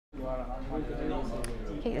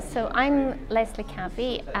Okay, so I'm Lesley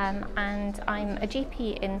Kavi, and I'm a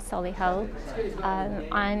GP in Solihull.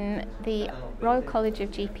 I'm the Royal College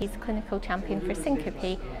of GP's clinical champion for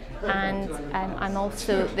Syncope, and I'm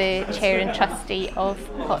also the chair and trustee of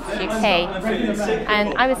POTS UK.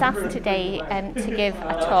 And I was asked today to give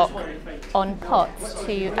a talk on POTS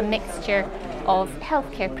to a mixture of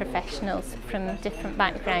healthcare professionals from different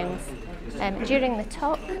backgrounds. During the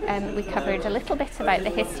talk, we covered a little bit about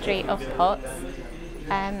the history of POTS.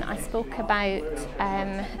 I spoke about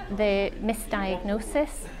the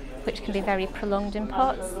misdiagnosis, which can be very prolonged in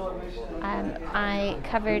POTS. I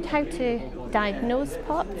covered how to diagnose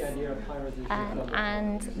POTS,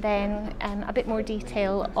 and then a bit more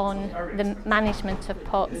detail on the management of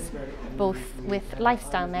POTS, both with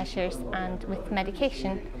lifestyle measures and with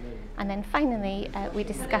medication. And then finally, we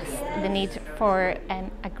discussed the need for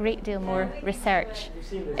a great deal more research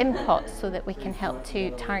in POTS so that we can help to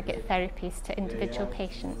target therapies to individual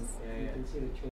patients.